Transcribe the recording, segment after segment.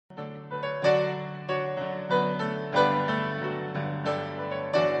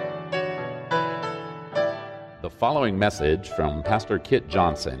following message from Pastor Kit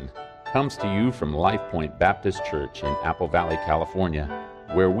Johnson comes to you from Life Point Baptist Church in Apple Valley, California,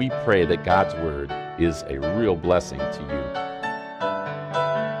 where we pray that God's Word is a real blessing to you.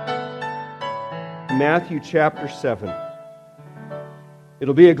 Matthew chapter 7.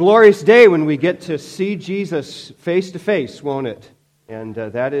 It'll be a glorious day when we get to see Jesus face to face, won't it? And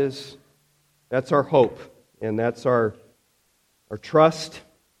that's our hope, and that's our trust.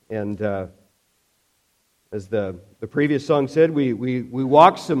 And as the previous song said, we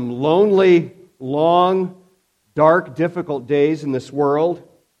walk some lonely, long, dark, difficult days in this world.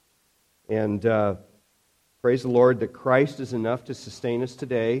 And praise the Lord that Christ is enough to sustain us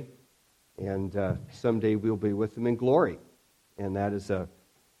today. And someday we'll be with Him in glory. And that is a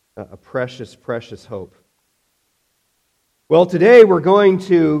precious, precious hope. Well, today we're going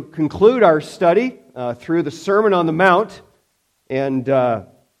to conclude our study through the Sermon on the Mount.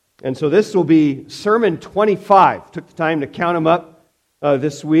 And so this will be Sermon 25. Took the time to count them up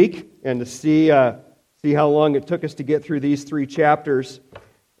this week and to see how long it took us to get through these three chapters.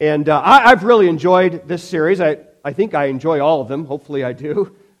 And I've really enjoyed this series. I think I enjoy all of them. Hopefully I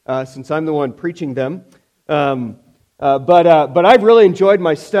do, since I'm the one preaching them. But I've really enjoyed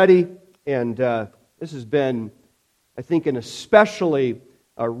my study, and this has been, I think, an especially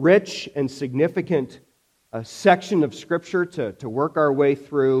rich and significant section of Scripture to work our way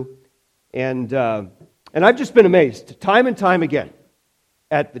through. And I've just been amazed, time and time again,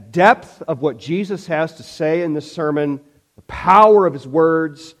 at the depth of what Jesus has to say in this sermon, the power of His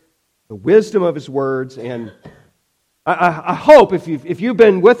words, the wisdom of His words. And I hope, if you've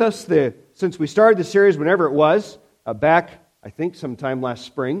been with us since we started the series, whenever it was, back, I think, sometime last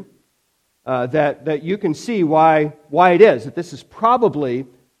spring, that you can see why it is that this is probably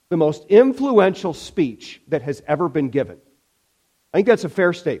the most influential speech that has ever been given. I think that's a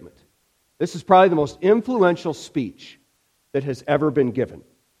fair statement. This is probably the most influential speech that has ever been given.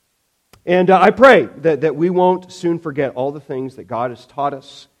 And I pray that we won't soon forget all the things that God has taught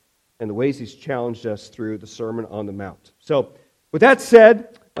us and the ways He's challenged us through the Sermon on the Mount. So, with that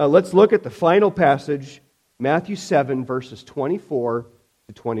said, let's look at the final passage, Matthew 7, verses 24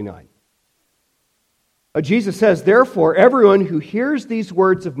 to 29. Jesus says, "Therefore, everyone who hears these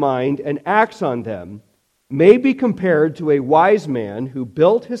words of mine and acts on them may be compared to a wise man who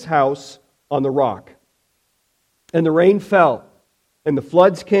built his house on the rock. And the rain fell, and the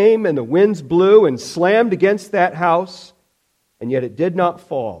floods came, and the winds blew and slammed against that house, and yet it did not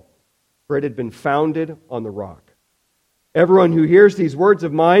fall, for it had been founded on the rock. Everyone who hears these words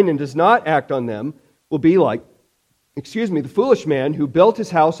of mine and does not act on them will be like, the foolish man who built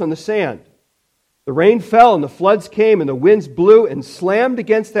his house on the sand. The rain fell, and the floods came, and the winds blew and slammed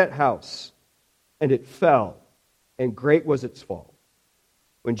against that house, and it fell, and great was its fall.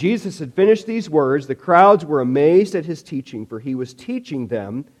 When Jesus had finished these words, the crowds were amazed at His teaching, for He was teaching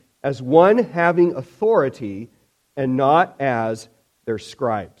them as one having authority and not as their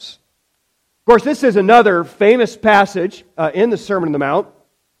scribes." Of course, this is another famous passage in the Sermon on the Mount.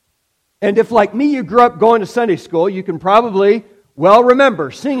 And if, like me, you grew up going to Sunday school, you can probably well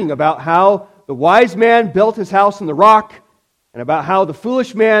remember singing about how the wise man built his house on the rock and about how the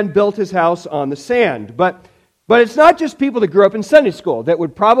foolish man built his house on the sand. But it's not just people that grew up in Sunday school that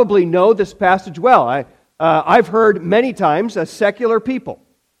would probably know this passage well. I've heard many times secular people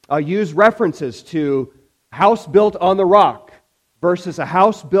use references to house built on the rock versus a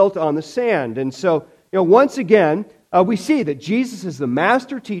house built on the sand. And so, once again, we see that Jesus is the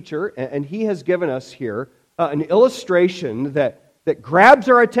master teacher, and He has given us here an illustration that grabs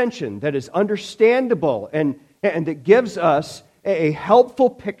our attention, that is understandable, and that gives us a helpful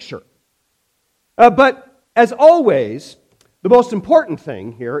picture. But as always, the most important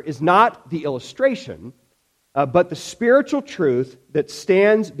thing here is not the illustration, but the spiritual truth that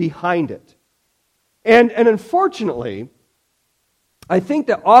stands behind it. And unfortunately, I think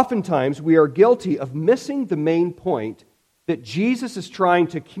that oftentimes we are guilty of missing the main point that Jesus is trying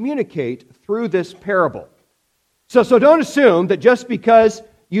to communicate through this parable. So don't assume that just because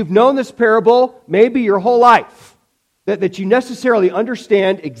you've known this parable maybe your whole life, that you necessarily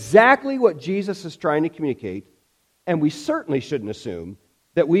understand exactly what Jesus is trying to communicate, and we certainly shouldn't assume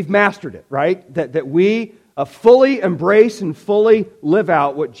that we've mastered it, right? That we fully embrace and fully live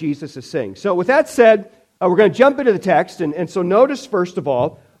out what Jesus is saying. So with that said, we're going to jump into the text, and so notice first of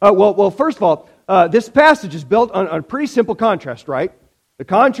all, this passage is built on a pretty simple contrast, right? The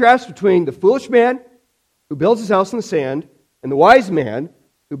contrast between the foolish man who builds his house on the sand and the wise man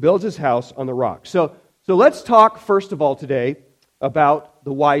who builds his house on the rock. So let's talk first of all today about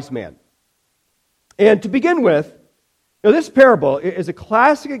the wise man. And to begin with, this parable is a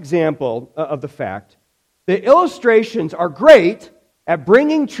classic example of the fact The illustrations are great at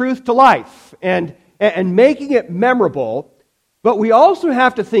bringing truth to life and making it memorable, but we also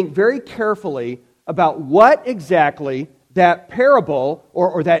have to think very carefully about what exactly that parable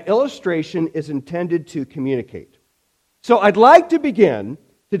or that illustration is intended to communicate. So I'd like to begin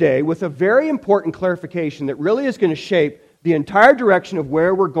today with a very important clarification that really is going to shape the entire direction of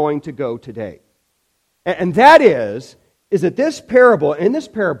where we're going to go today. And that is that in this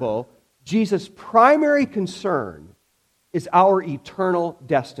parable, Jesus' primary concern is our eternal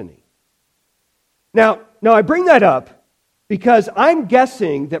destiny. Now I bring that up because I'm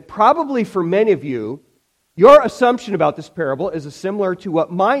guessing that probably for many of you, your assumption about this parable is similar to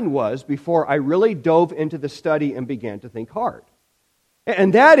what mine was before I really dove into the study and began to think hard.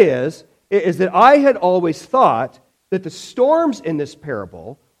 And that is that I had always thought that the storms in this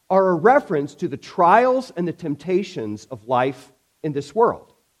parable are a reference to the trials and the temptations of life in this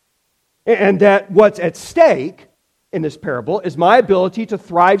world. And that what's at stake in this parable is my ability to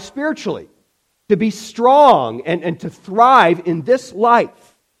thrive spiritually, to be strong and to thrive in this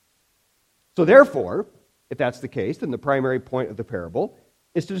life. So therefore, if that's the case, then the primary point of the parable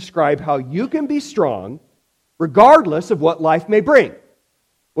is to describe how you can be strong regardless of what life may bring,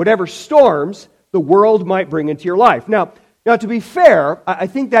 whatever storms the world might bring into your life. Now, to be fair, I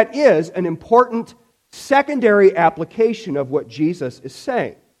think that is an important secondary application of what Jesus is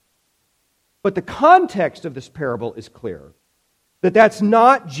saying. But the context of this parable is clear, that that's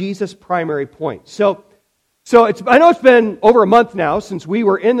not Jesus' primary point. So I know it's been over a month now since we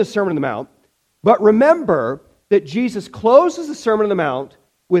were in the Sermon on the Mount, but remember that Jesus closes the Sermon on the Mount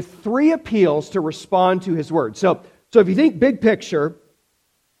with 3 appeals to respond to his word. So if you think big picture,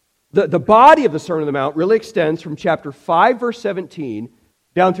 the body of the Sermon on the Mount really extends from chapter 5, verse 17,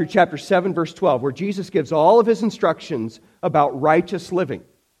 down through chapter 7, verse 12, where Jesus gives all of his instructions about righteous living.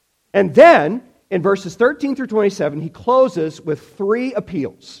 And then, in verses 13 through 27, he closes with 3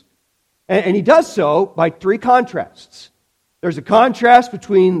 appeals. And he does so by 3 contrasts. There's a contrast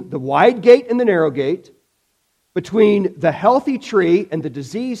between the wide gate and the narrow gate, between the healthy tree and the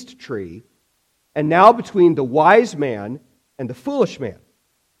diseased tree, and now between the wise man and the foolish man.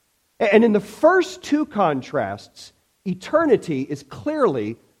 And in the first 2 contrasts, eternity is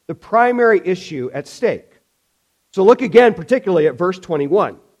clearly the primary issue at stake. So look again particularly at verse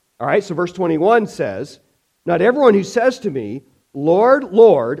 21. All right, so verse 21 says, "Not everyone who says to me, 'Lord,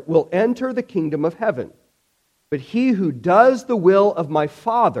 Lord,' will enter the kingdom of heaven, but he who does the will of my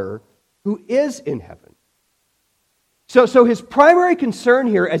Father who is in heaven." So his primary concern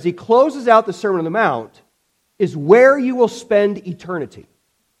here as he closes out the Sermon on the Mount is where you will spend eternity.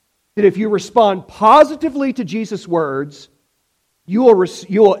 That if you respond positively to Jesus' words, you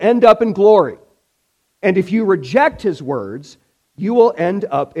will end up in glory. And if you reject his words, you will end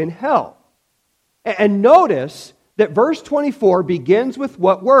up in hell. And notice that verse 24 begins with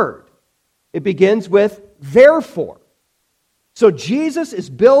what word? It begins with therefore. So Jesus is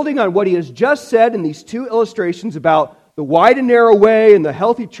building on what he has just said in these 2 illustrations about the wide and narrow way and the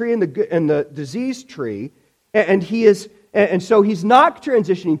healthy tree and the diseased tree. And so he's not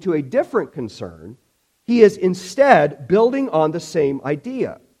transitioning to a different concern. He is instead building on the same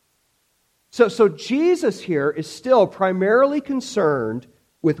idea. So Jesus here is still primarily concerned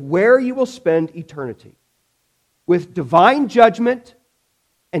with where you will spend eternity, with divine judgment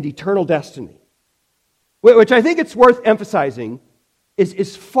and eternal destiny, which I think it's worth emphasizing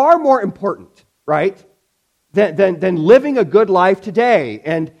is far more important, right, than living a good life today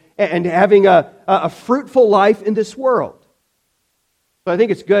and having a fruitful life in this world. So I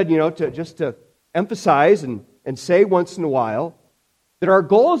think it's good, to emphasize and say once in a while that our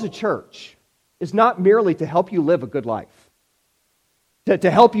goal as a church is not merely to help you live a good life,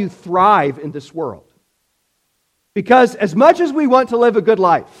 to help you thrive in this world. Because as much as we want to live a good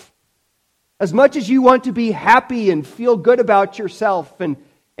life, as much as you want to be happy and feel good about yourself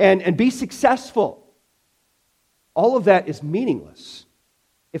and be successful, all of that is meaningless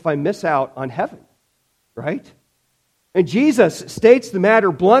if I miss out on heaven, right? And Jesus states the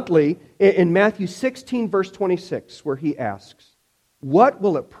matter bluntly in Matthew 16, verse 26, where he asks, "What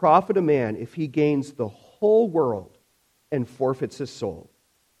will it profit a man if he gains the whole world and forfeits his soul?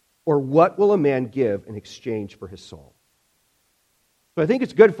 Or what will a man give in exchange for his soul?" So I think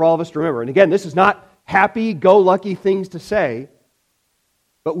it's good for all of us to remember. And again, this is not happy-go-lucky things to say,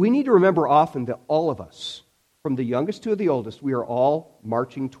 but we need to remember often that all of us, from the youngest to the oldest, we are all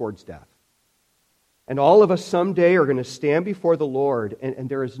marching towards death. And all of us someday are going to stand before the Lord, and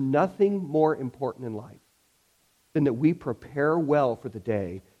there is nothing more important in life than that we prepare well for the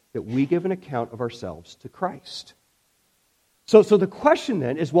day that we give an account of ourselves to Christ. So the question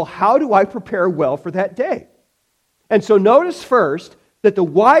then is, well, how do I prepare well for that day? And so notice first that the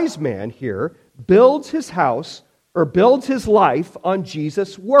wise man here builds his house or builds his life on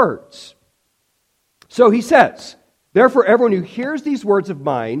Jesus' words. So he says, therefore everyone who hears these words of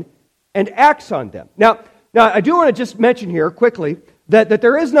mine and acts on them. Now I do want to just mention here quickly that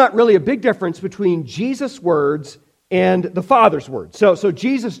there is not really a big difference between Jesus' words and the Father's words. So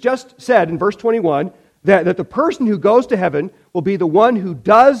Jesus just said in verse 21 that the person who goes to heaven will be the one who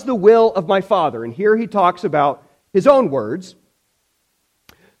does the will of my Father. And here he talks about his own words.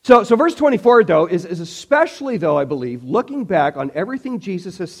 So verse 24, though, is especially, though, I believe, looking back on everything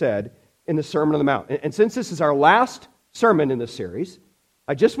Jesus has said in the Sermon on the Mount. And since this is our last sermon in this series,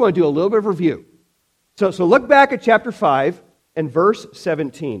 I just want to do a little bit of review. So look back at chapter 5 and verse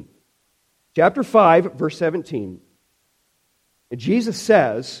 17. Chapter 5, verse 17. And Jesus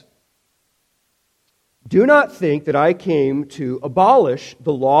says, do not think that I came to abolish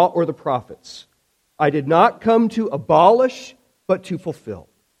the law or the prophets. I did not come to abolish, but to fulfill.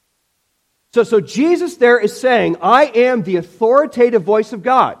 So Jesus there is saying, I am the authoritative voice of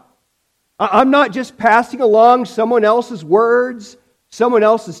God. I'm not just passing along someone else's words, someone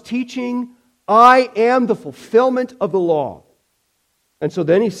else's teaching. I am the fulfillment of the law. And so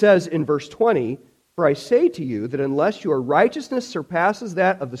then he says in verse 20, for I say to you that unless your righteousness surpasses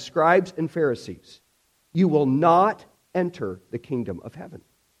that of the scribes and Pharisees, you will not enter the kingdom of heaven.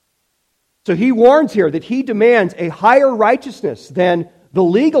 So he warns here that he demands a higher righteousness than the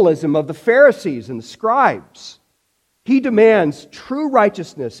legalism of the Pharisees and the scribes. He demands true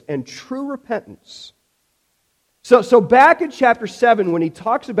righteousness and true repentance. So back in chapter 7, when he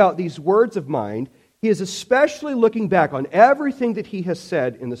talks about these words of mine, he is especially looking back on everything that he has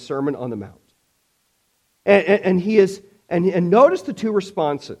said in the Sermon on the Mount. And notice the two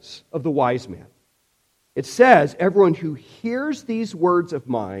responses of the wise man. It says, everyone who hears these words of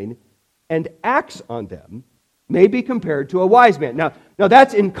mine and acts on them may be compared to a wise man. Now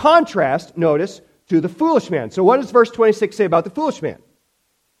that's in contrast, notice, to the foolish man. So what does verse 26 say about the foolish man?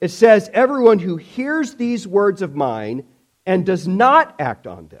 It says, everyone who hears these words of mine and does not act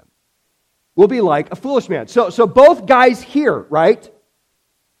on them will be like a foolish man. So both guys hear, right?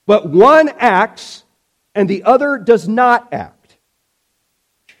 But one acts and the other does not act.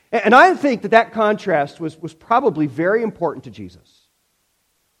 And I think that contrast was probably very important to Jesus.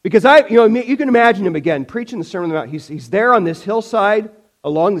 Because you can imagine him again preaching the Sermon on the Mount. He's there on this hillside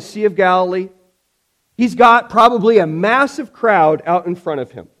along the Sea of Galilee. He's got probably a massive crowd out in front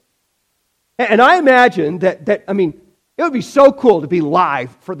of him. And I imagine that it would be so cool to be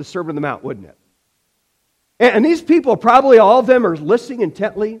live for the Sermon on the Mount, wouldn't it? And these people, probably all of them are listening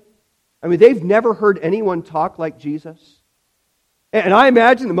intently. They've never heard anyone talk like Jesus. And I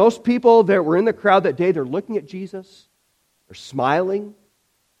imagine that most people that were in the crowd that day, they're looking at Jesus, they're smiling,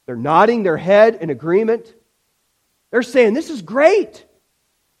 they're nodding their head in agreement. They're saying, this is great.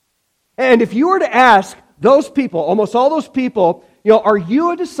 And if you were to ask those people, almost all those people, are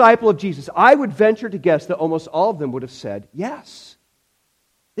you a disciple of Jesus? I would venture to guess that almost all of them would have said, yes.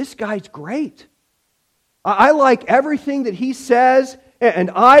 This guy's great. I like everything that he says,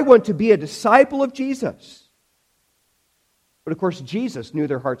 and I want to be a disciple of Jesus. But of course, Jesus knew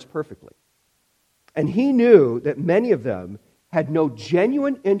their hearts perfectly. And he knew that many of them had no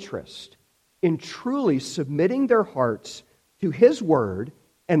genuine interest in truly submitting their hearts to his word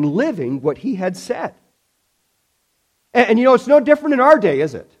and living what he had said. And it's no different in our day,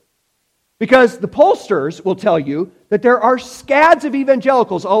 is it? Because the pollsters will tell you that there are scads of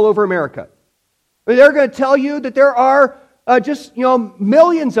evangelicals all over America. They're going to tell you that there are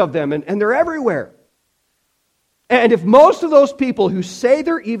millions of them, and they're everywhere. And if most of those people who say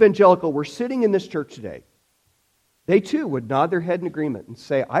they're evangelical were sitting in this church today, they too would nod their head in agreement and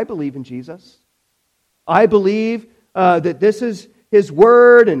say, I believe in Jesus. I believe that this is his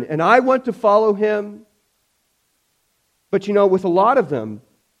word, and I want to follow him. But with a lot of them,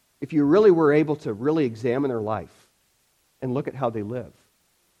 if you really were able to really examine their life and look at how they live,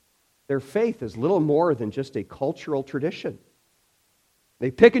 their faith is little more than just a cultural tradition. They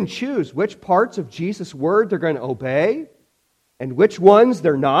pick and choose which parts of Jesus' word they're going to obey and which ones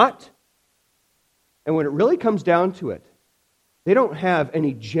they're not. And when it really comes down to it, they don't have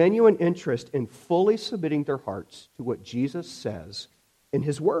any genuine interest in fully submitting their hearts to what Jesus says in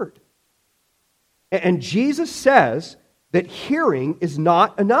his word. And Jesus says that hearing is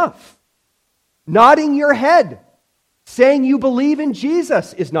not enough. Nodding your head, saying you believe in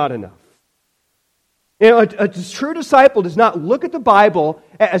Jesus is not enough. A true disciple does not look at the Bible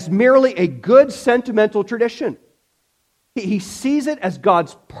as merely a good sentimental tradition. He sees it as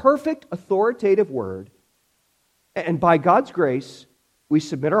God's perfect authoritative word, And by God's grace, we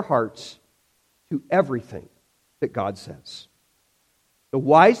submit our hearts to everything that God says. The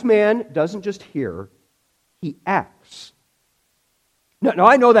wise man doesn't just hear, he acts. Now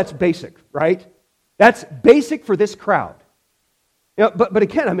I know that's basic, right? That's basic for this crowd. But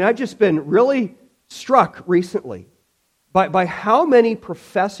again, I've just been really struck recently by how many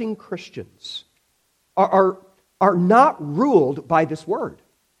professing Christians are not ruled by this word.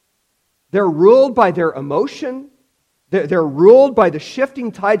 They're ruled by their emotion. They're ruled by the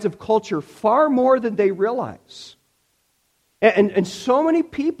shifting tides of culture far more than they realize. And so many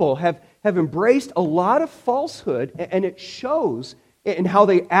people have embraced a lot of falsehood, and it shows in how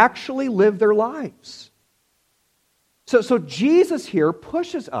they actually live their lives. So Jesus here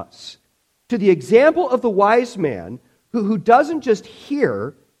pushes us to the example of the wise man who doesn't just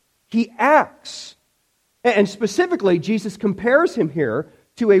hear, he acts. And specifically, Jesus compares him here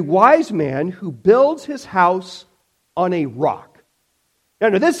to a wise man who builds his house on a rock.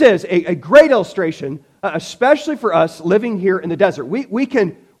 Now this is a great illustration, especially for us living here in the desert. We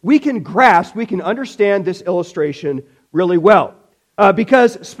can grasp, we can understand this illustration really well.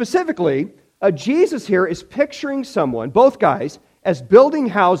 Because specifically, Jesus here is picturing someone, both guys, as building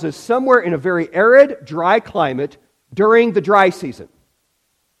houses somewhere in a very arid, dry climate during the dry season.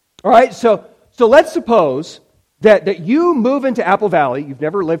 All right, so let's suppose that you move into Apple Valley. You've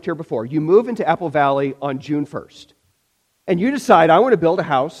never lived here before. You move into Apple Valley on June 1st. And you decide, I want to build a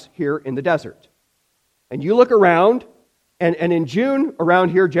house here in the desert. And you look around, and in June, around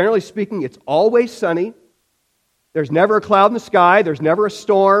here, generally speaking, it's always sunny. There's never a cloud in the sky. There's never a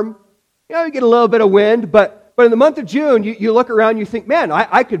storm. You get a little bit of wind, but in the month of June, you look around and you think, man,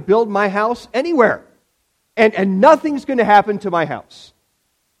 I could build my house anywhere. And nothing's going to happen to my house.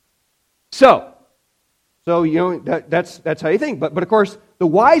 So that's how you think. But of course, the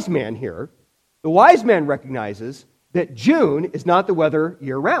wise man here, the wise man recognizes that June is not the weather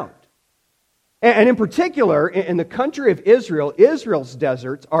year-round. And in particular, in the country of Israel, Israel's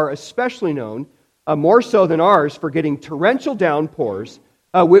deserts are especially known, more so than ours, for getting torrential downpours,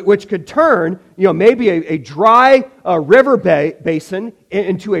 which could turn, maybe a dry river basin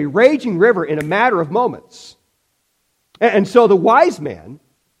into a raging river in a matter of moments. And so the wise man,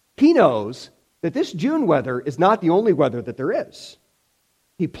 he knows that this June weather is not the only weather that there is.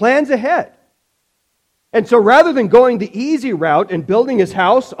 He plans ahead. And so rather than going the easy route and building his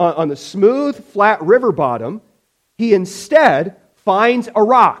house on the smooth, flat river bottom, he instead finds a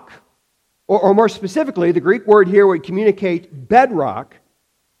rock. Or more specifically, the Greek word here would communicate bedrock.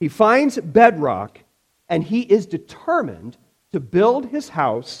 He finds bedrock, and he is determined to build his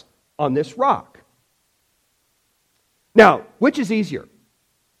house on this rock. Now, which is easier?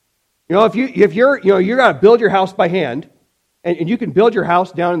 If you're got to build your house by hand, and you can build your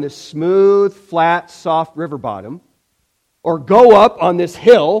house down in this smooth, flat, soft river bottom, or go up on this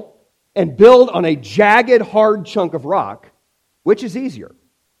hill and build on a jagged, hard chunk of rock, which is easier?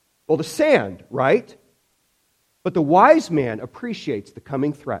 Well, the sand, right? But the wise man appreciates the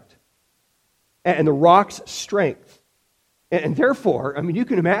coming threat and the rock's strength. And therefore, you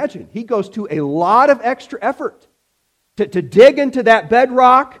can imagine, he goes to a lot of extra effort to dig into that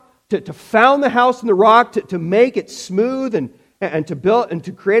bedrock, to found the house in the rock, to make it smooth and to build and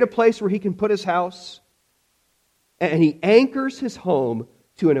to create a place where he can put his house. And he anchors his home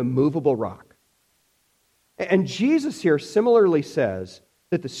to an immovable rock. And Jesus here similarly says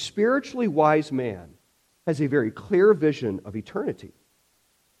that the spiritually wise man has a very clear vision of eternity.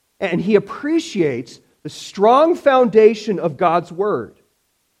 And he appreciates the strong foundation of God's word.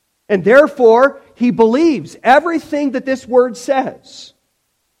 And therefore, he believes everything that this word says.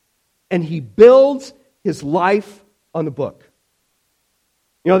 And he builds his life on the book.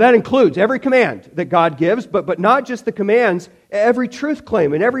 That includes every command that God gives, but not just the commands, every truth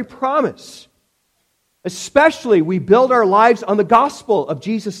claim and every promise. Especially, we build our lives on the gospel of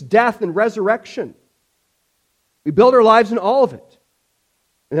Jesus' death and resurrection. We build our lives in all of it.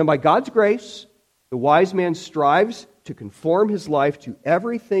 And then by God's grace, the wise man strives to conform his life to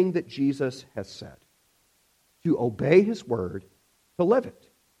everything that Jesus has said, to obey his word, to live it.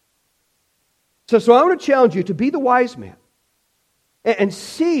 So I want to challenge you to be the wise man and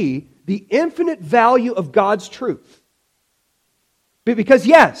see the infinite value of God's truth. Because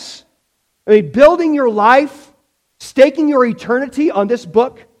yes, building your life, staking your eternity on this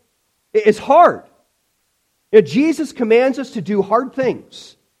book is hard. Jesus commands us to do hard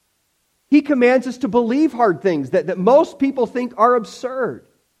things. He commands us to believe hard things that most people think are absurd.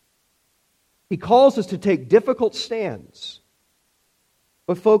 He calls us to take difficult stands.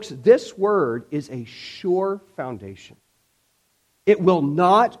 But folks, this word is a sure foundation. It will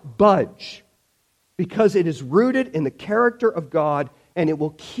not budge because it is rooted in the character of God, and it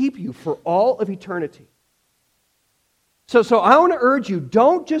will keep you for all of eternity. So I want to urge you,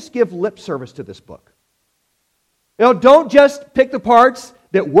 don't just give lip service to this book. Don't just pick the parts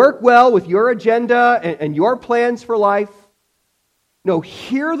that work well with your agenda and your plans for life. No,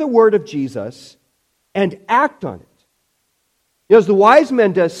 hear the word of Jesus and act on it. As the wise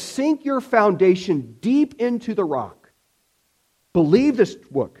man does, sink your foundation deep into the rock. Believe this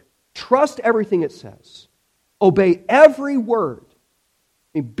book. Trust everything it says. Obey every word.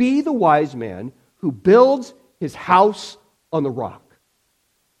 Be the wise man who builds his house on the rock.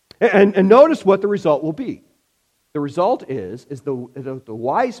 And notice what the result will be. The result is the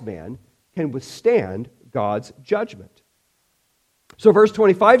wise man can withstand God's judgment. So verse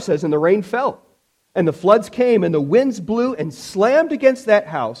 25 says, "And the rain fell, and the floods came, and the winds blew and slammed against that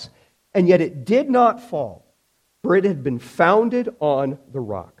house, and yet it did not fall, for it had been founded on the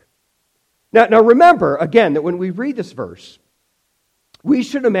rock." Now remember, again, that when we read this verse, we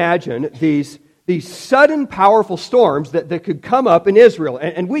should imagine these sudden, powerful storms that could come up in Israel.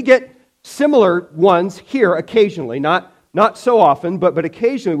 And we get similar ones here occasionally, not so often, but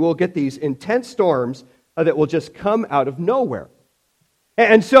occasionally we'll get these intense storms that will just come out of nowhere.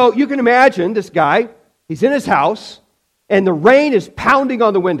 And so you can imagine this guy, he's in his house, and the rain is pounding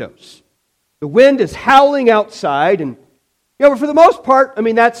on the windows. The wind is howling outside, and for the most part,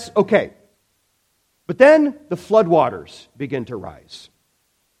 that's okay. But then the floodwaters begin to rise.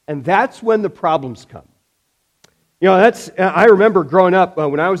 And that's when the problems come. I remember growing up,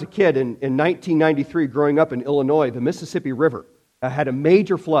 when I was a kid in 1993, growing up in Illinois, the Mississippi River had a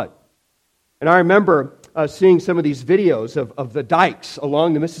major flood. And I remember seeing some of these videos of the dikes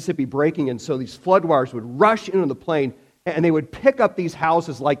along the Mississippi breaking, and so these floodwaters would rush into the plain, and they would pick up these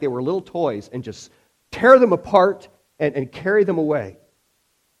houses like they were little toys and just tear them apart and carry them away.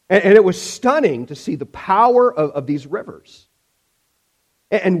 And it was stunning to see the power of these rivers.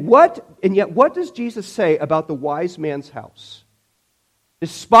 And yet what does Jesus say about the wise man's house?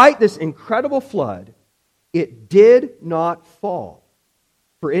 Despite this incredible flood, it did not fall,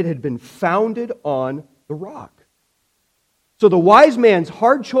 for it had been founded on the rock. So the wise man's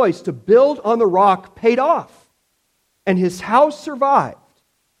hard choice to build on the rock paid off, and his house survived.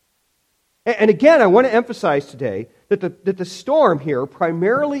 And again, I want to emphasize today that the storm here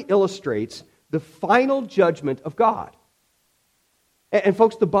primarily illustrates the final judgment of God. And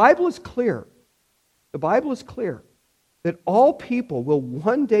folks, the Bible is clear. The Bible is clear that all people will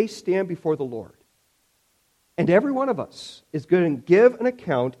one day stand before the Lord. And every one of us is going to give an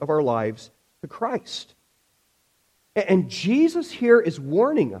account of our lives to Christ. And Jesus here is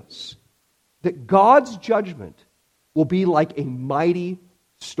warning us that God's judgment will be like a mighty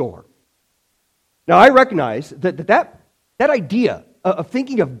storm. Now, I recognize that idea of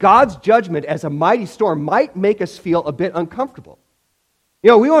thinking of God's judgment as a mighty storm might make us feel a bit uncomfortable.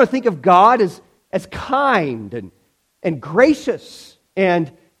 We want to think of God as kind and gracious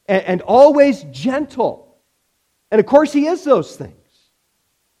and always gentle. And of course, He is those things.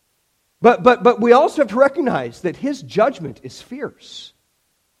 But we also have to recognize that His judgment is fierce.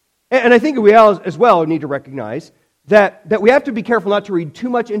 And I think we as well need to recognize that we have to be careful not to read too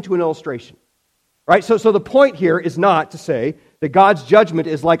much into an illustration. Right? So the point here is not to say that God's judgment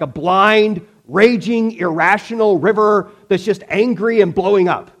is like a blind, raging, irrational river that's just angry and blowing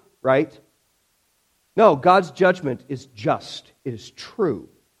up, right? No, God's judgment is just. It is true.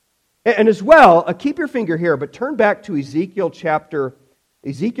 And as well, keep your finger here, but turn back to Ezekiel chapter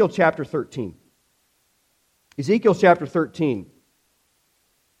 13. Ezekiel chapter 13.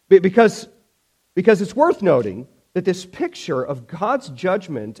 Because it's worth noting that this picture of God's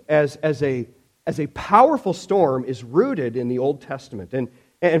judgment as a powerful storm is rooted in the Old Testament.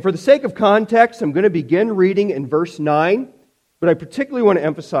 And for the sake of context, I'm going to begin reading in verse 9, but I particularly want to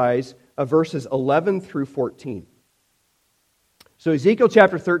emphasize verses 11 through 14. So Ezekiel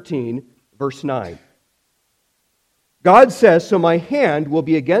chapter 13, verse 9. God says, "So my hand will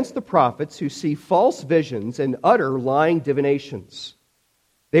be against the prophets who see false visions and utter lying divinations.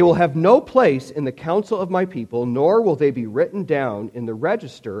 They will have no place in the council of my people, nor will they be written down in the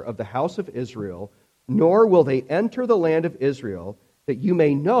register of the house of Israel, nor will they enter the land of Israel, that you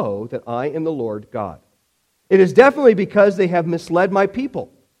may know that I am the Lord God. It is definitely because they have misled my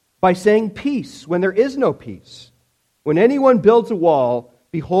people by saying peace when there is no peace. When anyone builds a wall,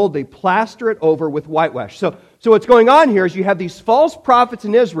 behold, they plaster it over with whitewash." So what's going on here is you have these false prophets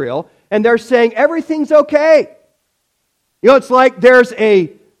in Israel, and they're saying everything's okay. It's like there's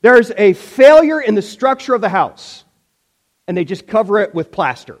a failure in the structure of the house, and they just cover it with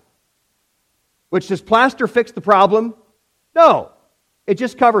plaster. Which, does plaster fix the problem? No, it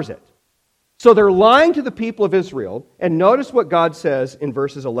just covers it. So they're lying to the people of Israel, and notice what God says in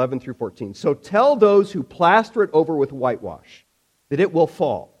verses 11 through 14. So tell those who plaster it over with whitewash that it will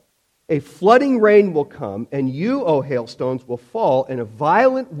fall. A flooding rain will come, and you, O hailstones, will fall, and a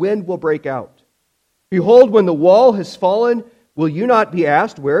violent wind will break out. Behold, when the wall has fallen, will you not be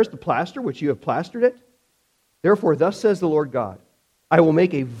asked, where is the plaster which you have plastered it? Therefore, thus says the Lord God, I will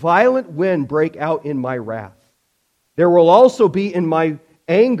make a violent wind break out in my wrath. There will also be in my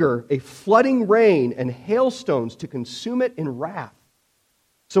anger a flooding rain and hailstones to consume it in wrath.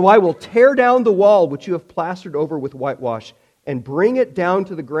 So I will tear down the wall which you have plastered over with whitewash and bring it down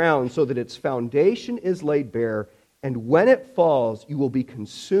to the ground so that its foundation is laid bare, and when it falls, you will be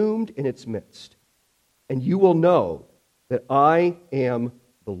consumed in its midst. And you will know that I am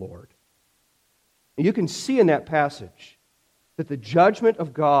the Lord. And you can see in that passage that the judgment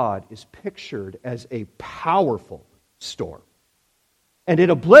of God is pictured as a powerful storm. And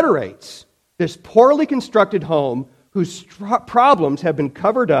it obliterates this poorly constructed home whose problems have been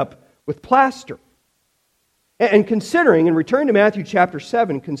covered up with plaster. And considering, and returning to Matthew chapter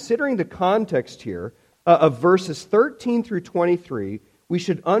 7, considering the context here of verses 13 through 23, we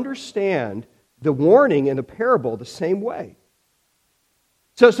should understand the warning in the parable the same way.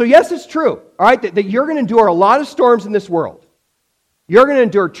 So yes, it's true, all right, that you're going to endure a lot of storms in this world. You're going to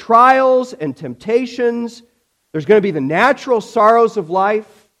endure trials and temptations. There's going to be the natural sorrows of life,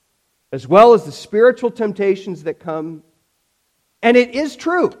 as well as the spiritual temptations that come. And it is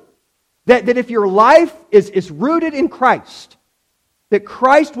true that if your life is rooted in Christ, that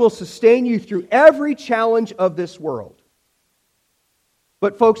Christ will sustain you through every challenge of this world.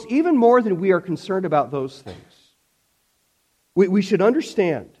 But folks, even more than we are concerned about those things, we should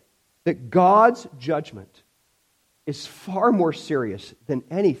understand that God's judgment is far more serious than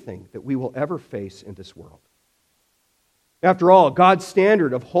anything that we will ever face in this world. After all, God's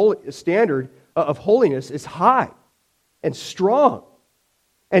standard of holiness is high and strong,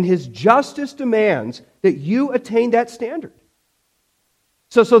 and His justice demands that you attain that standard.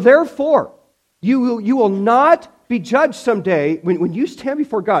 So therefore, you will not be judged someday when you stand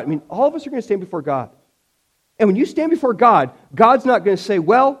before God. I mean, all of us are going to stand before God. And when you stand before God, God's not going to say,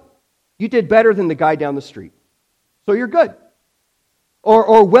 well, you did better than the guy down the street, so you're good.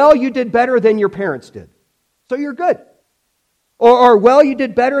 Or well, you did better than your parents did, so you're good. Or well, you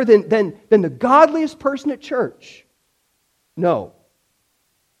did better than the godliest person at church. No.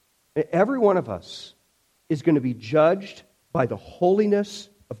 Every one of us is going to be judged by the holiness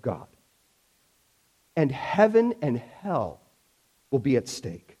of God. And heaven and hell will be at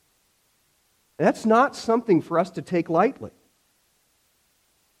stake. That's not something for us to take lightly.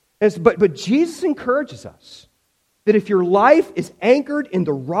 But Jesus encourages us that if your life is anchored in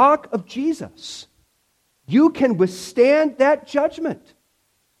the rock of Jesus, you can withstand that judgment.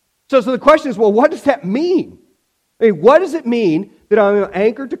 So the question is, well, what does that mean? I mean, what does it mean that I'm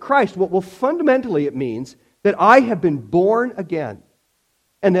anchored to Christ? Well, fundamentally it means that I have been born again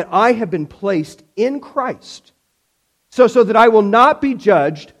and that I have been placed in Christ so that I will not be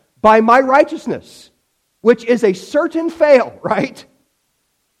judged by my righteousness, which is a certain fail, right?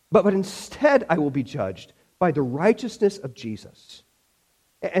 But instead I will be judged by the righteousness of Jesus.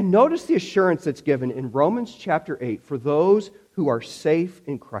 And notice the assurance that's given in Romans chapter 8 for those who are safe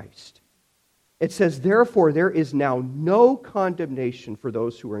in Christ. It says, therefore, there is now no condemnation for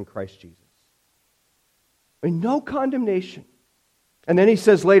those who are in Christ Jesus. I mean, no condemnation. And then he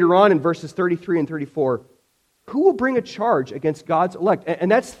says later on in verses 33 and 34, who will bring a charge against God's elect?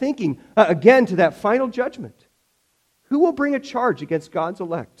 And that's thinking, again, to that final judgment. Who will bring a charge against God's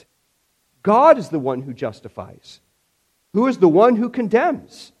elect? God is the one who justifies. Who is the one who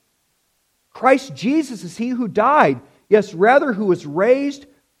condemns? Christ Jesus is He who died, yes, rather who was raised,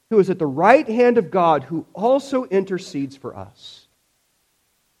 who is at the right hand of God, who also intercedes for us.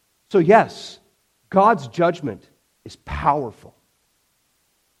 So yes, God's judgment is powerful.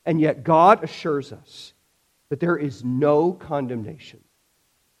 And yet God assures us that there is no condemnation,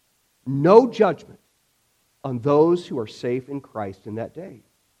 no judgment on those who are safe in Christ in that day.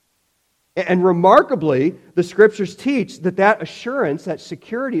 And remarkably, the Scriptures teach that assurance, that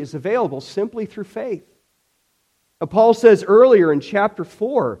security is available simply through faith. Paul says earlier in chapter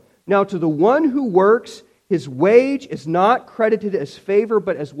 4, now to the one who works, his wage is not credited as favor,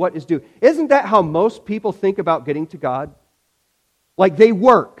 but as what is due. Isn't that how most people think about getting to God? Like they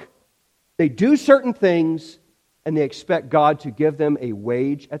work, they do certain things, and they expect God to give them a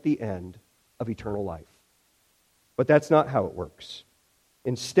wage at the end of eternal life. But that's not how it works.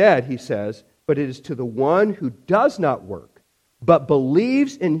 Instead, he says, but it is to the one who does not work, but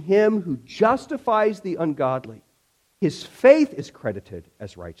believes in Him who justifies the ungodly. His faith is credited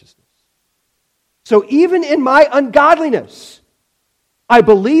as righteousness. So even in my ungodliness, I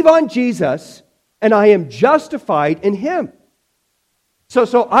believe on Jesus and I am justified in Him.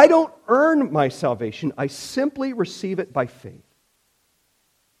 So I don't earn my salvation. I simply receive it by faith.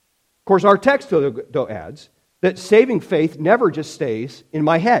 Of course, our text, though, adds that saving faith never just stays in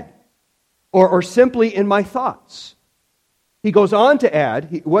my head or simply in my thoughts. He goes on to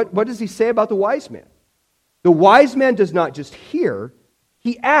add, what does he say about the wise man? The wise man does not just hear,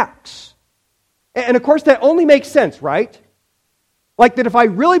 he acts. And of course, that only makes sense, right? Like that if I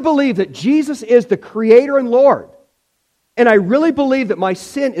really believe that Jesus is the Creator and Lord, and I really believe that my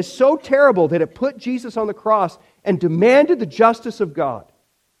sin is so terrible that it put Jesus on the cross and demanded the justice of God,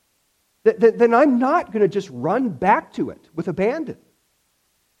 then I'm not going to just run back to it with abandon.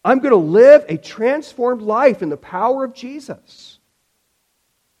 I'm going to live a transformed life in the power of Jesus.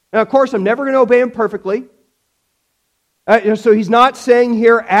 Now, of course, I'm never going to obey Him perfectly. So he's not saying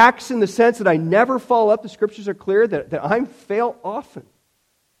here acts in the sense that I never follow up. The Scriptures are clear that I fail often.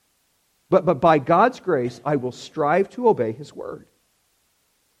 But by God's grace, I will strive to obey His word.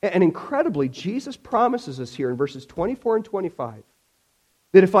 And incredibly, Jesus promises us here in verses 24 and 25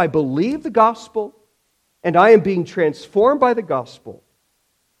 that if I believe the gospel and I am being transformed by the gospel,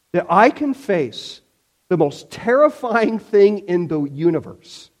 that I can face the most terrifying thing in the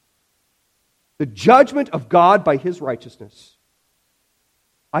universe, the judgment of God by His righteousness.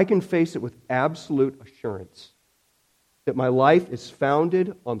 I can face it with absolute assurance that my life is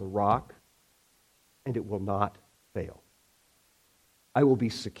founded on the rock and it will not fail. I will be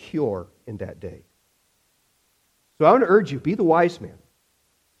secure in that day. So I want to urge you, be the wise man.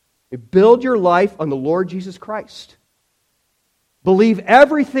 Build your life on the Lord Jesus Christ. Believe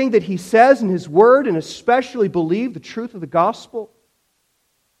everything that He says in His Word, and especially believe the truth of the gospel.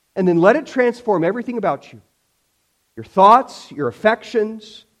 And then let it transform everything about you. Your thoughts, your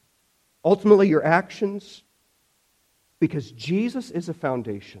affections, ultimately your actions. Because Jesus is a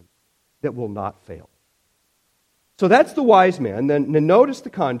foundation that will not fail. So that's the wise man. Then notice the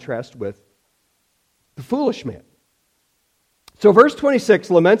contrast with the foolish man. So verse 26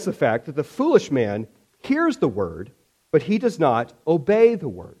 laments the fact that the foolish man hears the word, but he does not obey the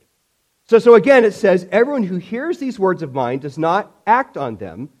word. So again, it says, everyone who hears these words of mine does not act on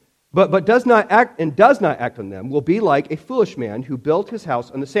them, but does not act on them will be like a foolish man who built his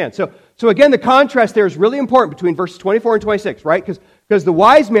house on the sand. So again, the contrast there is really important between verses 24 and 26, right? Because the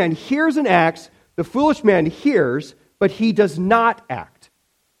wise man hears and acts, the foolish man hears, but he does not act.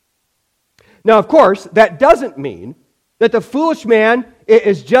 Now, of course, that doesn't mean that the foolish man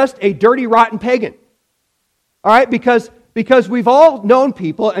is just a dirty, rotten pagan. All right? Because we've all known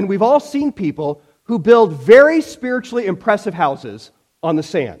people and we've all seen people who build very spiritually impressive houses on the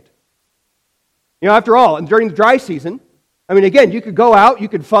sand. You know, after all, and during the dry season, I mean, again, you could go out in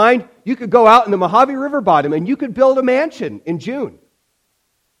the Mojave River bottom and you could build a mansion in June.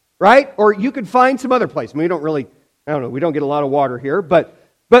 Right? Or you could find some other place. I mean, we don't get a lot of water here, but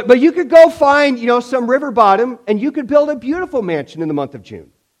you could go find, some river bottom and you could build a beautiful mansion in the month of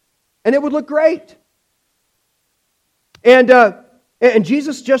June. And it would look great. And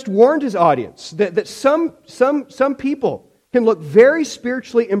Jesus just warned His audience that some people can look very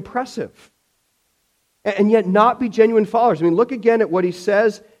spiritually impressive and yet not be genuine followers. I mean, look again at what He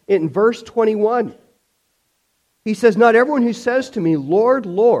says in verse 21. He says, "Not everyone who says to me, 'Lord,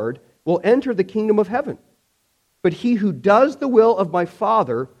 Lord,' will enter the kingdom of heaven, but he who does the will of my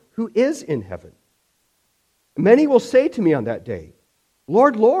Father who is in heaven. Many will say to me on that day,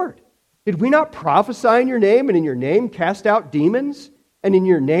 'Lord, Lord, did we not prophesy in your name, and in your name cast out demons, and in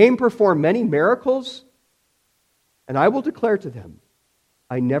your name perform many miracles?' And I will declare to them,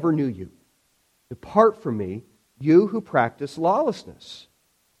 'I never knew you. Depart from me, you who practice lawlessness.'"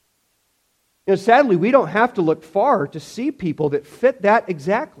 Sadly, we don't have to look far to see people that fit that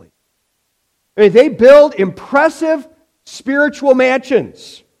exactly. I mean, they build impressive spiritual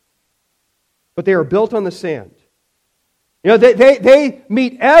mansions, but they are built on the sand. They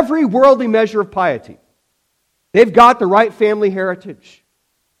meet every worldly measure of piety. They've got the right family heritage.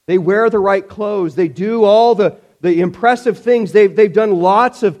 They wear the right clothes. They do all the impressive things. They've done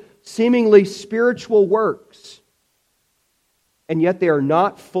lots of seemingly spiritual works. And yet they are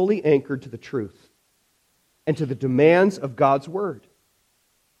not fully anchored to the truth and to the demands of God's Word.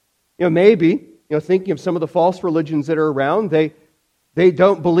 Maybe, thinking of some of the false religions that are around, they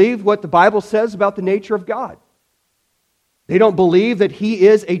don't believe what the Bible says about the nature of God. They don't believe that He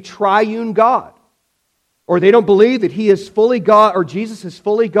is a triune God. Or they don't believe that He is fully God, or Jesus is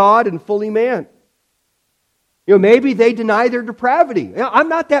fully God and fully man. Maybe they deny their depravity. I'm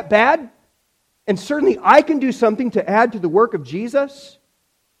not that bad. And certainly I can do something to add to the work of Jesus.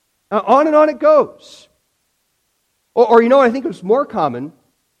 On and on it goes. Or I think what's more common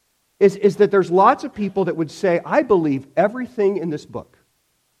is that there's lots of people that would say, I believe everything in this book.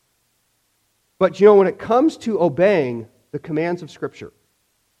 But when it comes to obeying the commands of Scripture,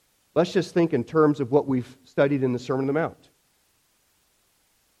 let's just think in terms of what we've studied in the Sermon on the Mount.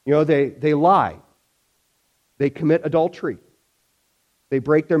 They lie. They commit adultery. They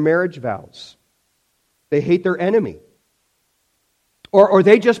break their marriage vows. They hate their enemy. Or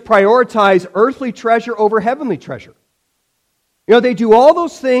they just prioritize earthly treasure over heavenly treasure. They do all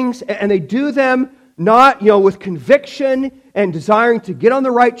those things, and they do them not, with conviction and desiring to get on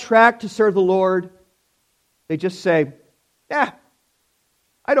the right track to serve the Lord. They just say, I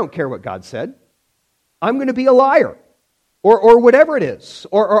don't care what God said. I'm going to be a liar. Or whatever it is.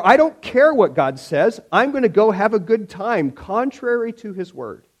 Or I don't care what God says. I'm going to go have a good time contrary to His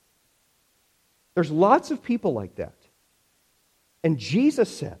Word. There's lots of people like that. And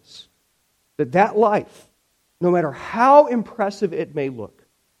Jesus says that life, no matter how impressive it may look,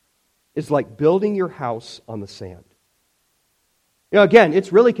 is like building your house on the sand. Again,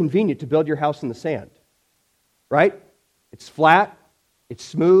 it's really convenient to build your house in the sand, right? It's flat, it's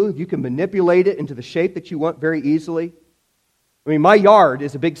smooth, you can manipulate it into the shape that you want very easily. My yard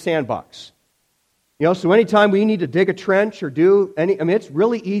is a big sandbox. So anytime we need to dig a trench or it's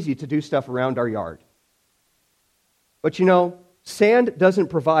really easy to do stuff around our yard. But sand doesn't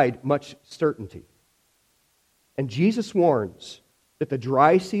provide much certainty. And Jesus warns that the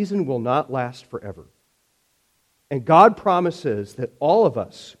dry season will not last forever. And God promises that all of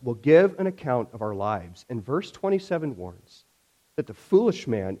us will give an account of our lives. And verse 27 warns that the foolish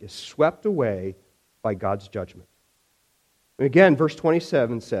man is swept away by God's judgment. And again, verse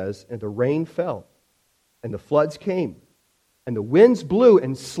 27 says, and the rain fell, and the floods came, and the winds blew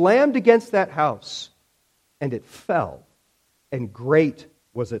and slammed against that house, and it fell, and great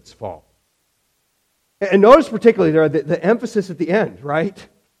was its fall. And notice particularly there the emphasis at the end, right?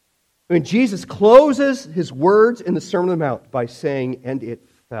 Jesus closes His words in the Sermon on the Mount by saying, and it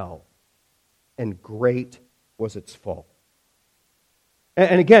fell, and great was its fall.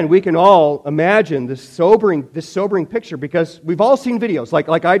 And again, we can all imagine this sobering picture because we've all seen videos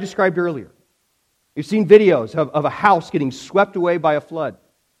like I described earlier. You've seen videos of a house getting swept away by a flood.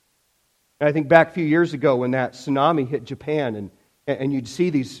 And I think back a few years ago when that tsunami hit Japan and you'd see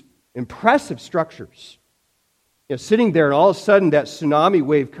these impressive structures sitting there, and all of a sudden that tsunami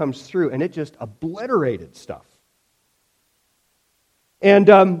wave comes through and it just obliterated stuff. And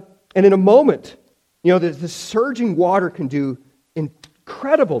in a moment, the surging water can do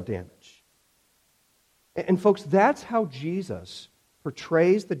incredible damage. And folks, that's how Jesus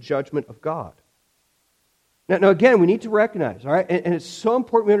portrays the judgment of God. Now again, we need to recognize, all right, and it's so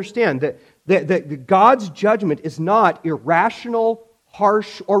important we understand that God's judgment is not irrational,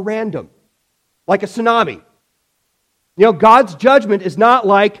 harsh, or random, like a tsunami. God's judgment is not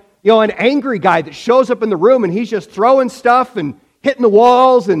like, an angry guy that shows up in the room and he's just throwing stuff and hitting the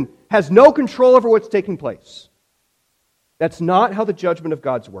walls and has no control over what's taking place. That's not how the judgment of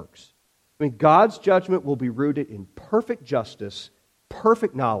God works. God's judgment will be rooted in perfect justice,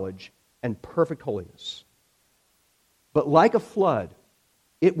 perfect knowledge, and perfect holiness. But like a flood,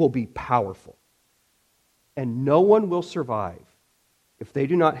 it will be powerful. And no one will survive if they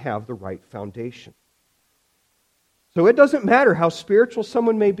do not have the right foundation. So it doesn't matter how spiritual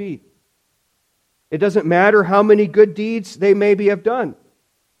someone may be. It doesn't matter how many good deeds they maybe have done.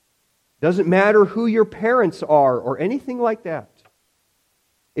 It doesn't matter who your parents are or anything like that.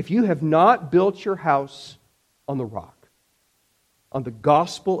 If you have not built your house on the rock, on the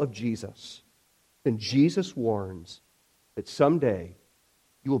gospel of Jesus, then Jesus warns that someday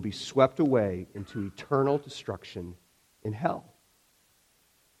you will be swept away into eternal destruction in hell.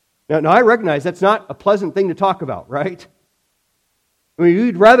 Now I recognize that's not a pleasant thing to talk about, right? You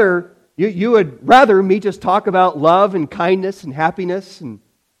would rather me just talk about love and kindness and happiness and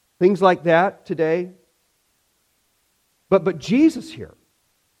things like that today. But Jesus here,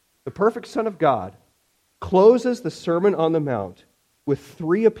 the perfect Son of God, closes the Sermon on the Mount with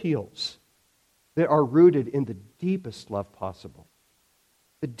 3 appeals that are rooted in the deepest love possible.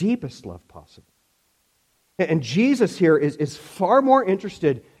 The deepest love possible. And Jesus here is far more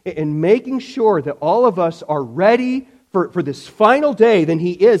interested in making sure that all of us are ready for this final day than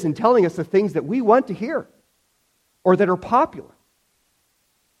He is in telling us the things that we want to hear or that are popular.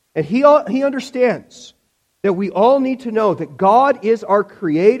 And He understands that we all need to know that God is our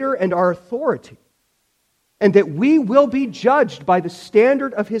Creator and our authority, and that we will be judged by the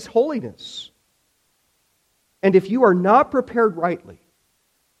standard of His holiness. And if you are not prepared rightly,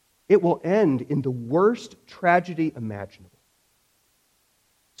 it will end in the worst tragedy imaginable.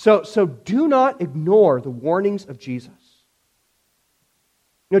 So do not ignore the warnings of Jesus.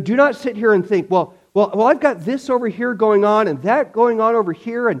 Do not sit here and think, well, I've got this over here going on and that going on over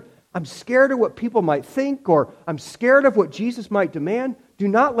here, and I'm scared of what people might think, or I'm scared of what Jesus might demand. Do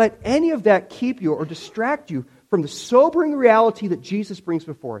not let any of that keep you or distract you from the sobering reality that Jesus brings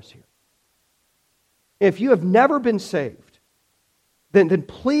before us here. If you have never been saved, then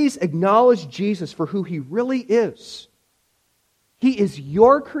please acknowledge Jesus for who He really is. He is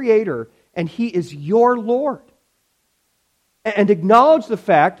your Creator, and He is your Lord. And acknowledge the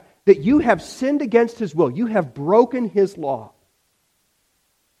fact that you have sinned against His will. You have broken His law.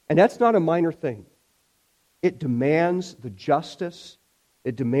 And that's not a minor thing. It demands the justice,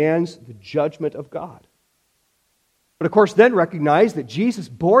 it demands the judgment of God. But of course, then recognize that Jesus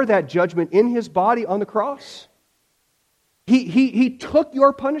bore that judgment in His body on the cross. He took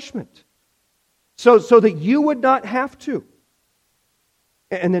your punishment so that you would not have to.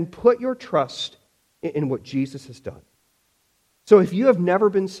 And then put your trust in what Jesus has done. So if you have never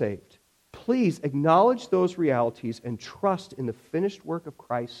been saved, please acknowledge those realities and trust in the finished work of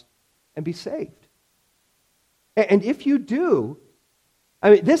Christ and be saved. And if you do,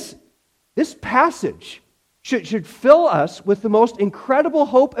 this passage should fill us with the most incredible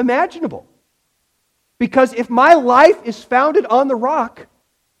hope imaginable. Because if my life is founded on the rock,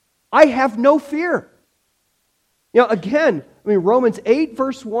 I have no fear. Again, Romans 8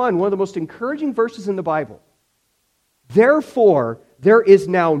 verse 1, one of the most encouraging verses in the Bible. Therefore, there is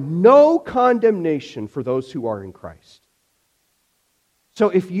now no condemnation for those who are in Christ. So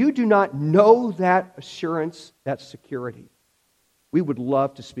if you do not know that assurance, that security, we would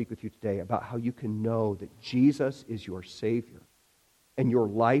love to speak with you today about how you can know that Jesus is your Savior and your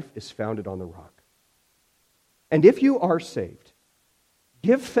life is founded on the rock. And if you are saved,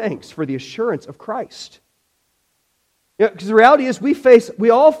 give thanks for the assurance of Christ. Because the reality is we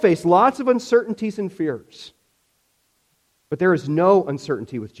all face lots of uncertainties and fears. But there is no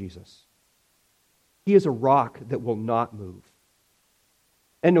uncertainty with Jesus. He is a rock that will not move.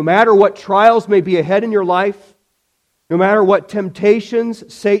 And no matter what trials may be ahead in your life, no matter what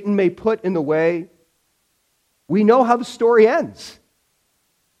temptations Satan may put in the way, we know how the story ends.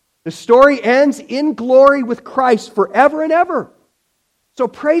 The story ends in glory with Christ forever and ever. So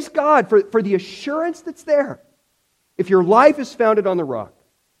praise God for the assurance that's there if your life is founded on the rock.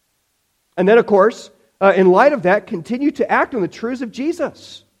 And then, of course, in light of that, continue to act on the truths of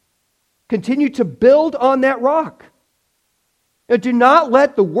Jesus. Continue to build on that rock. Do not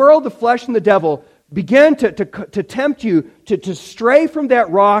let the world, the flesh, and the devil begin to tempt you to stray from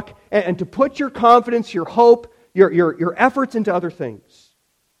that rock and to put your confidence, your hope, your efforts into other things.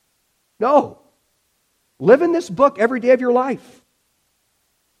 No. Live in this book every day of your life.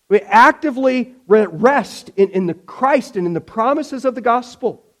 We actively rest in the Christ and in the promises of the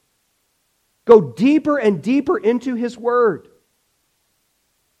gospel. Go deeper and deeper into His Word.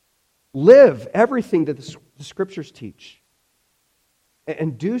 Live everything that the Scriptures teach.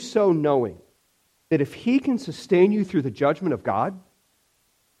 And do so knowing that if He can sustain you through the judgment of God,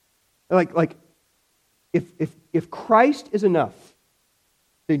 if Christ is enough,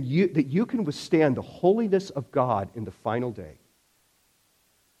 then you can withstand the holiness of God in the final day.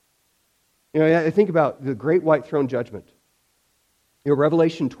 I think about the great white throne judgment.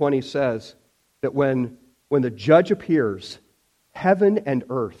 Revelation 20 says that when the judge appears, heaven and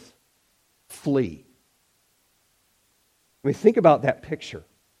earth flee. Think about that picture.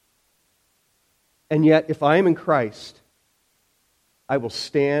 And yet, if I am in Christ, I will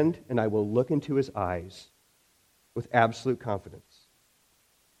stand and I will look into His eyes with absolute confidence.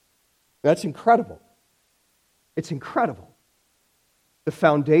 That's incredible. It's incredible. The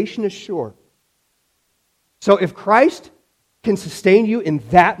foundation is sure. So if Christ can sustain you in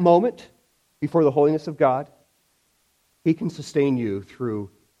that moment before the holiness of God, He can sustain you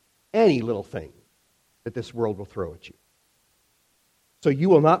through any little thing that this world will throw at you. So you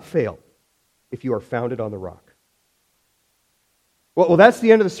will not fail if you are founded on the rock. Well, that's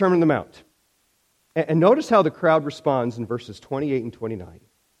the end of the Sermon on the Mount. And notice how the crowd responds in verses 28 and 29.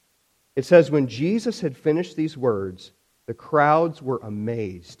 It says, when Jesus had finished these words, the crowds were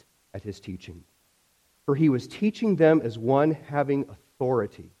amazed at His teaching. For He was teaching them as one having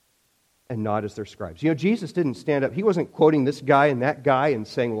authority and not as their scribes. Jesus didn't stand up. He wasn't quoting this guy and that guy and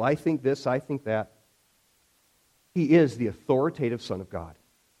saying, well, I think this, I think that. He is the authoritative Son of God.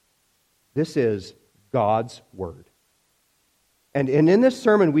 This is God's Word. And in this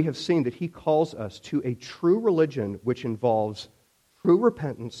sermon, we have seen that He calls us to a true religion which involves true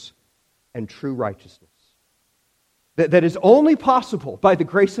repentance and true righteousness. That is only possible by the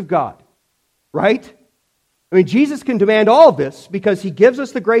grace of God, right? I mean, Jesus can demand all of this because he gives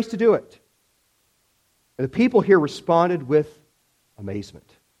us the grace to do it. And the people here responded with amazement.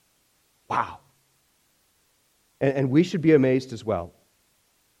 Wow. And we should be amazed as well.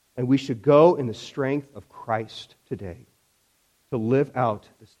 And we should go in the strength of Christ today to live out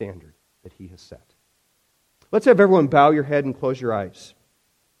the standard that he has set. Let's have everyone bow your head and close your eyes.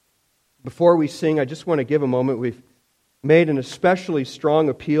 Before we sing, I just want to give a moment. We've made an especially strong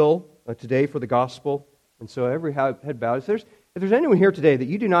appeal today for the gospel. And so every head bowed. If there's anyone here today that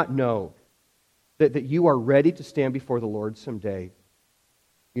you do not know that you are ready to stand before the Lord someday,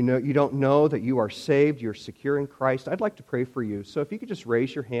 you don't know that you are saved, you're secure in Christ, I'd like to pray for you. So if you could just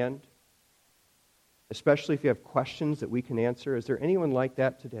raise your hand, especially if you have questions that we can answer. Is there anyone like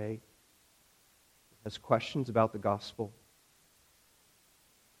that today who has questions about the gospel?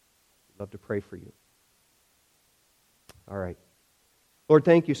 I'd love to pray for you. All right. Lord,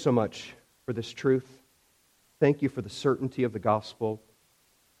 thank you so much for this truth. Thank you for the certainty of the gospel.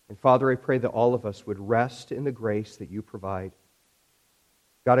 And Father, I pray that all of us would rest in the grace that you provide.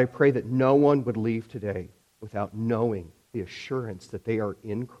 God, I pray that no one would leave today without knowing the assurance that they are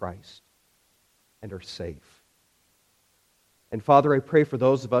in Christ and are safe. And Father, I pray for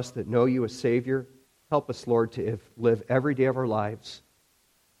those of us that know you as Savior, help us, Lord, to live every day of our lives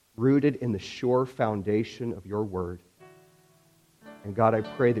rooted in the sure foundation of your word. And God, I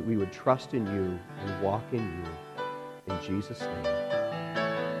pray that we would trust in you and walk in you. In Jesus' name.